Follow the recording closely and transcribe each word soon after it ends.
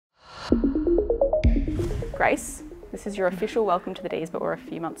Grace, this is your official welcome to the Dees, but we're a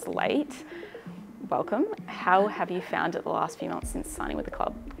few months late. Welcome. How have you found it the last few months since signing with the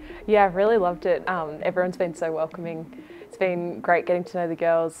club? Yeah, I've really loved it. Everyone's been so welcoming. It's been great getting to know the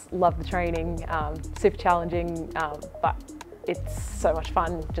girls, love the training, super challenging, but it's so much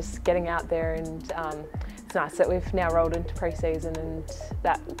fun just getting out there, and it's nice that we've now rolled into pre-season and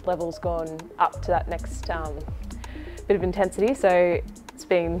that level's gone up to that next bit of intensity, so it's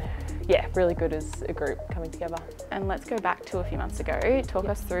been really good as a group coming together. And let's go back to a few months ago. Talk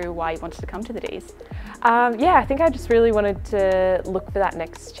us through why you wanted to come to the Dees. I think I just really wanted to look for that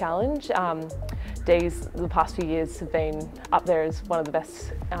next challenge. Dees, the past few years, have been up there as one of the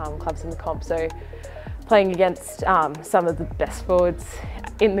best clubs in the comp, so playing against some of the best forwards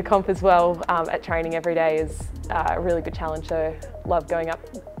in the comp as well at training every day is a really good challenge. So love going up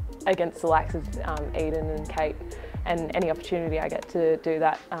against the likes of Eden and Kate, and any opportunity I get to do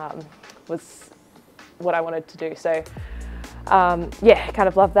that was what I wanted to do. So kind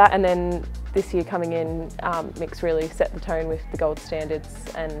of love that. And then this year coming in, Mick's really set the tone with the gold standards,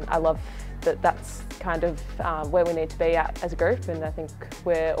 and I love that that's kind of where we need to be at as a group, and I think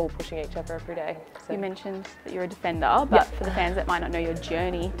we're all pushing each other every day. So. You mentioned that you're a defender, but for the fans that might not know your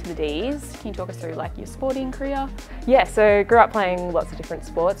journey to the Dees, can you talk us through like your sporting career? Yeah, so grew up playing lots of different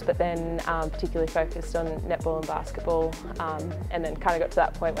sports, but then particularly focused on netball and basketball, and then kind of got to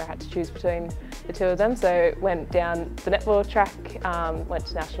that point where I had to choose between the two of them. So went down the netball track, went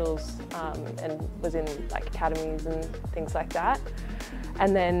to nationals, and was in like academies and things like that.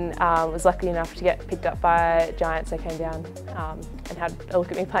 And then was lucky enough to get picked up by Giants. They came down and had a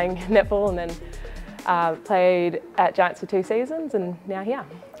look at me playing netball, and then played at Giants for 2 seasons, and now here.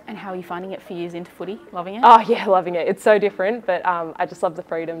 And how are you finding it 4 years into footy? Loving it? Oh yeah, loving it. It's so different, but I just love the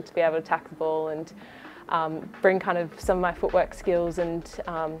freedom to be able to attack the ball and bring kind of some of my footwork skills and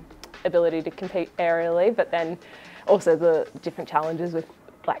ability to compete aerially, but then also the different challenges with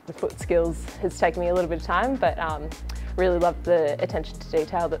like the foot skills has taken me a little bit of time, but really love the attention to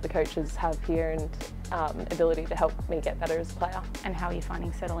detail that the coaches have here, and ability to help me get better as a player. And how are you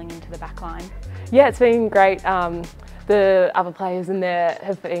finding settling into the back line? Yeah, it's been great. The other players in there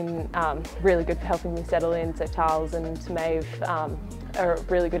have been really good for helping me settle in. So Charles and Maeve are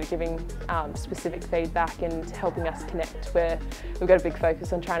really good at giving specific feedback and helping us connect, where we've got a big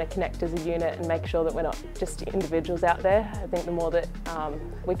focus on trying to connect as a unit and make sure that we're not just individuals out there. I think the more that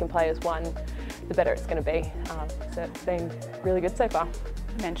we can play as one, the better it's going to be. So it's been really good so far.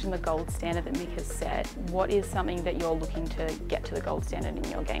 You mentioned the gold standard that Mick has set. What is something that you're looking to get to the gold standard in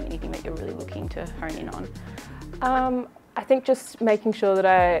your game? Anything that you're really looking to hone in on? I think just making sure that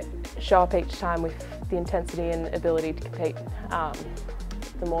I show up each time with the intensity and ability to compete.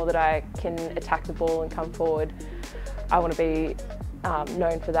 The more that I can attack the ball and come forward, I want to be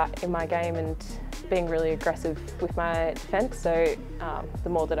known for that in my game, and being really aggressive with my defence. So the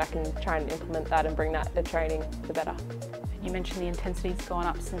more that I can try and implement that and bring that to training, the better. You mentioned the intensity's gone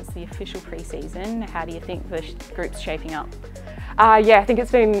up since the official pre-season. How do you think the group's shaping up? I think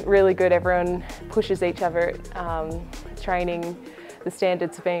it's been really good. Everyone pushes each other at training. The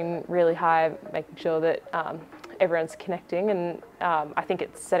standards have been really high, making sure that everyone's connecting, and I think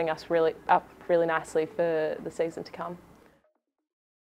it's setting us up really nicely for the season to come.